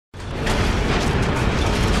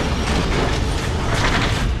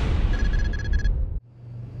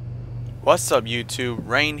What's up, YouTube?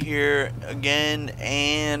 Rain here again,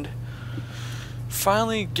 and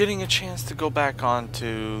finally getting a chance to go back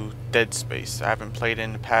onto Dead Space. I haven't played it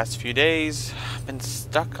in the past few days. I've been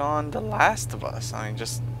stuck on The Last of Us. I mean,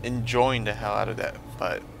 just enjoying the hell out of that.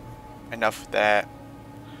 But enough of that.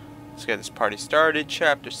 Let's get this party started.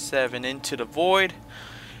 Chapter 7, Into the Void.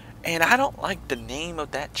 And I don't like the name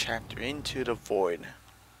of that chapter, Into the Void.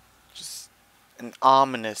 Just an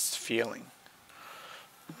ominous feeling.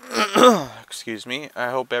 Excuse me. I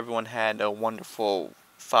hope everyone had a wonderful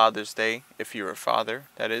Father's Day, if you're a father,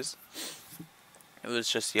 that is. It was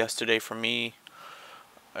just yesterday for me.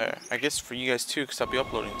 I guess for you guys too, because I'll be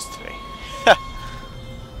uploading this today.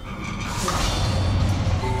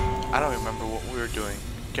 I don't remember what we were doing.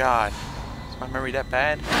 God, is my memory that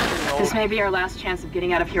bad? This may be our last chance of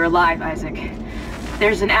getting out of here alive, Isaac.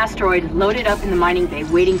 There's an asteroid loaded up in the mining bay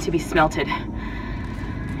waiting to be smelted.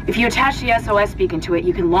 If you attach the S.O.S beacon to it,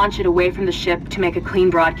 you can launch it away from the ship to make a clean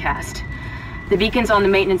broadcast. The beacon's on the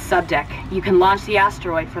maintenance subdeck. You can launch the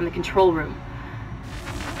asteroid from the control room.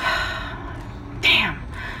 Damn,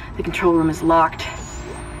 the control room is locked.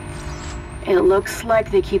 It looks like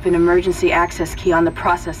they keep an emergency access key on the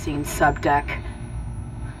processing subdeck.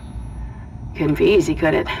 Couldn't be easy,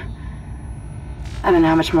 could it? I don't know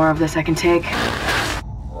how much more of this I can take.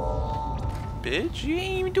 Bitch, you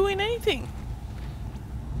ain't even doing anything.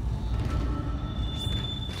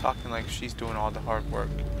 Talking like she's doing all the hard work.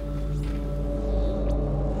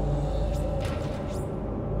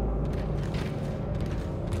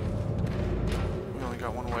 We only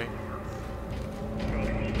got one way.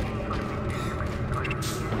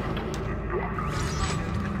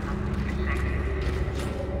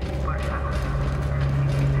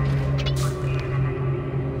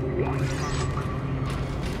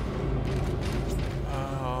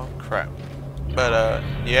 Oh crap. But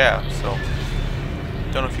yeah, so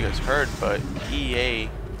don't know if you guys heard, but EA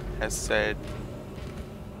has said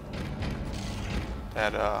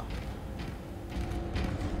that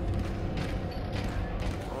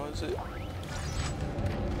what was it?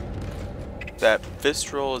 That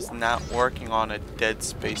Visceral is not working on a Dead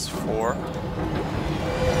Space 4,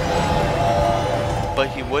 but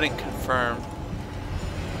he wouldn't confirm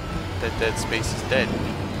that Dead Space is dead.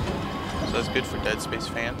 So that's good for Dead Space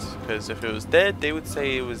fans, because if it was dead, they would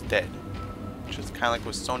say it was dead. Which is kind of like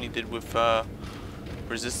what Sony did with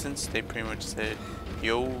Resistance. They pretty much said,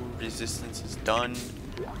 yo, Resistance is done.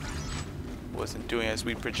 Wasn't doing as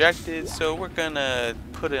we projected, so we're gonna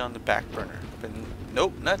put it on the back burner. But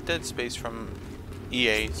nope, not Dead Space from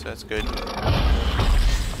EA, so that's good.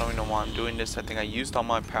 I don't even know why I'm doing this. I think I used all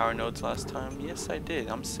my power nodes last time. Yes, I did.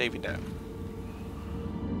 I'm saving that.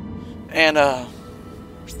 And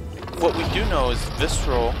what we do know is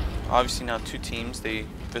Visceral, obviously now two teams.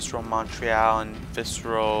 Visceral Montreal and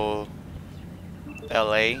Visceral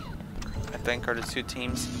LA, I think, are the two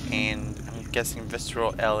teams, and I'm guessing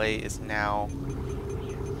Visceral LA is now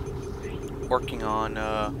working on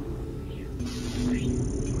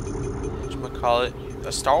whatchamacallit,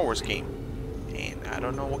 a Star Wars game. And I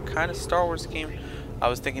don't know what kind of Star Wars game. I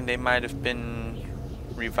was thinking they might have been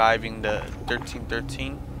reviving the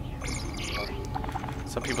 1313.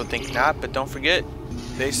 Some people think not, but don't forget,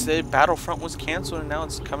 they said Battlefront was canceled and now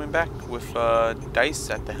it's coming back with DICE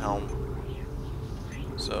at the helm.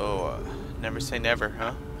 So, never say never,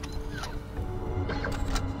 huh?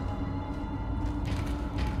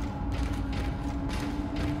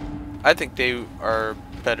 I think they are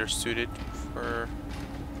better suited for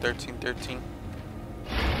 1313,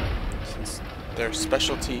 since their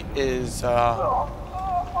specialty is third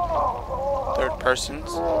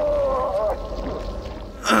persons.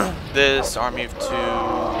 This army of two.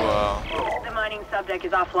 The mining subdeck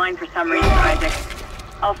is offline for some reason, Isaac.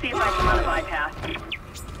 I'll see if I can run a bypass.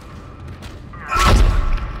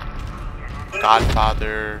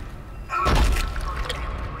 Godfather.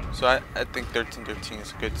 So I think 1313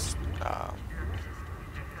 is a good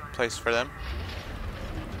place for them.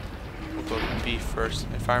 We'll go to B first.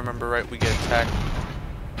 If I remember right, we get attacked.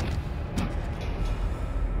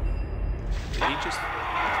 Did he just?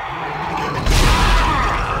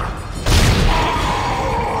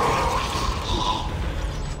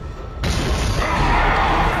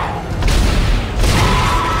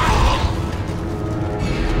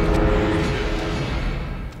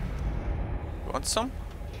 Want some?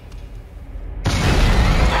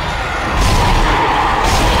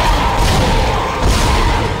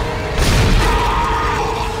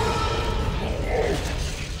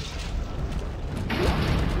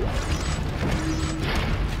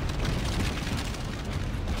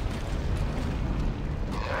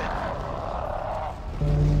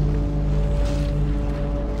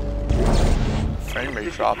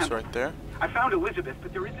 Already drops right there. I found Elizabeth,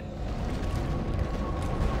 but there isn't...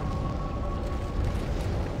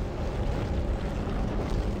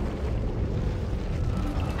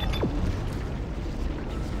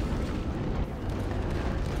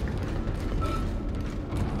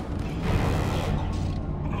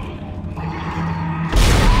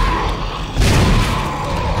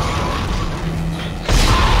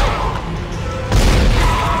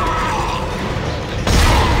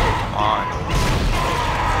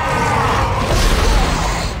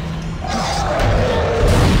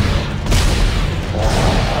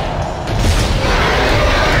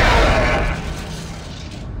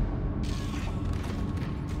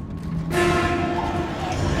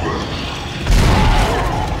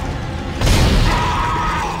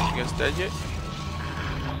 Dead yet?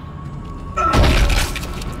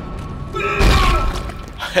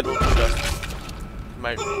 I don't trust.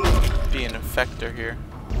 Might be an infector here.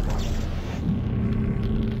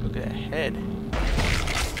 Look at that head.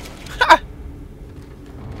 Ha!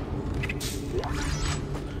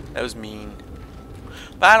 That was mean.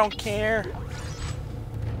 But I don't care.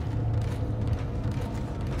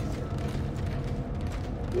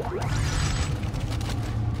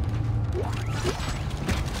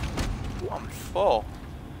 I'm full.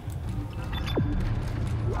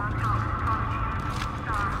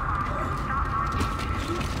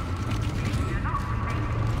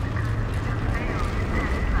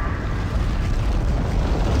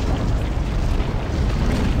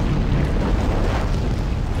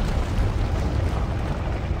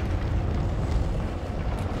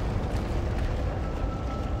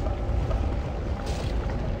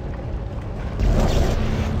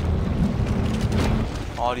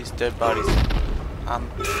 All these dead bodies. I'm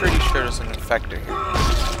pretty sure there's an infector here.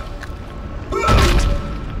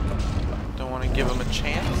 Don't want to give him a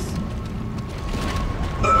chance.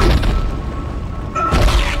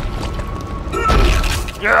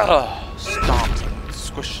 Yeah! Stomping,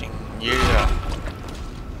 squishing, yeah.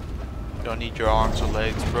 Don't need your arms or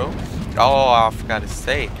legs, bro. Oh, I forgot to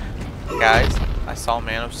say. Guys, I saw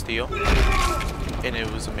Man of Steel, and it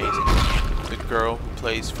was amazing. The girl who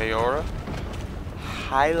plays Feora,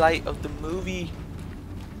 highlight of the movie,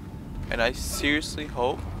 and I seriously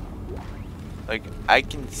hope, like, I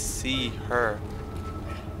can see her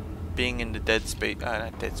being in the Dead Space,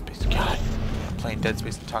 not Dead Space, God, I'm playing Dead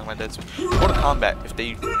Space and talking about Dead Space. Mortal Kombat, if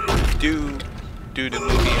they do the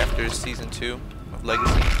movie after season 2 of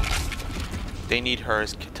Legacy, they need her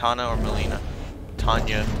as Kitana or Melina,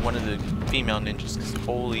 Tanya, one of the female ninjas, because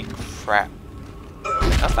holy crap.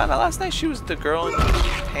 I found out last night she was the girl in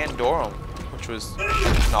Pandora, which was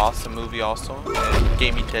an awesome movie also. It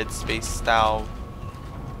gave me Dead Space style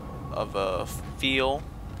of a feel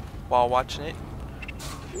while watching it.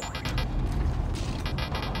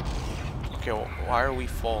 Okay, well, why are we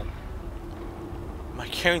full? Am I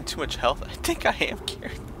carrying too much health? I think I am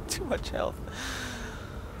carrying too much health.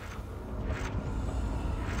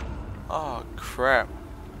 Oh crap.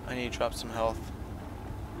 I need to drop some health.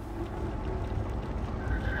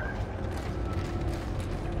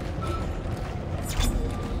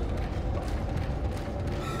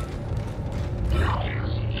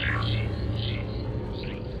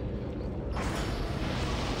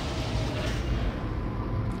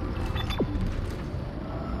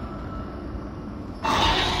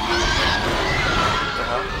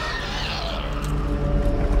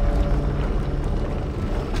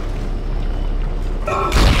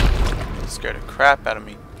 Scared the crap out of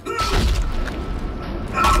me. I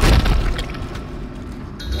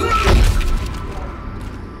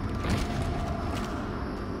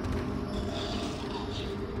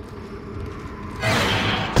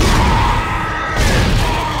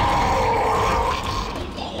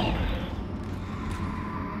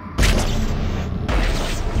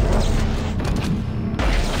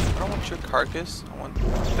don't want your carcass, I want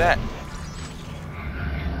that.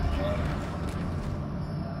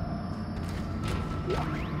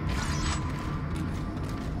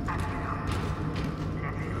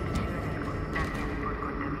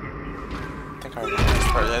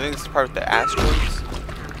 I think this is part of the asteroids.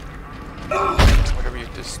 Whatever, you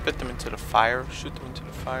have to spit them into the fire, shoot them into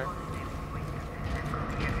the fire.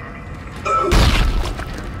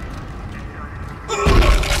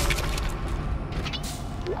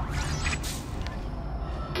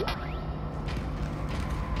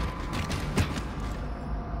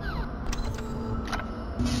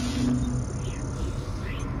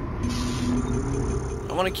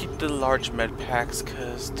 I want to keep the large med packs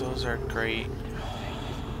because those are great.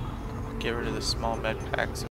 Get rid of the small med packs.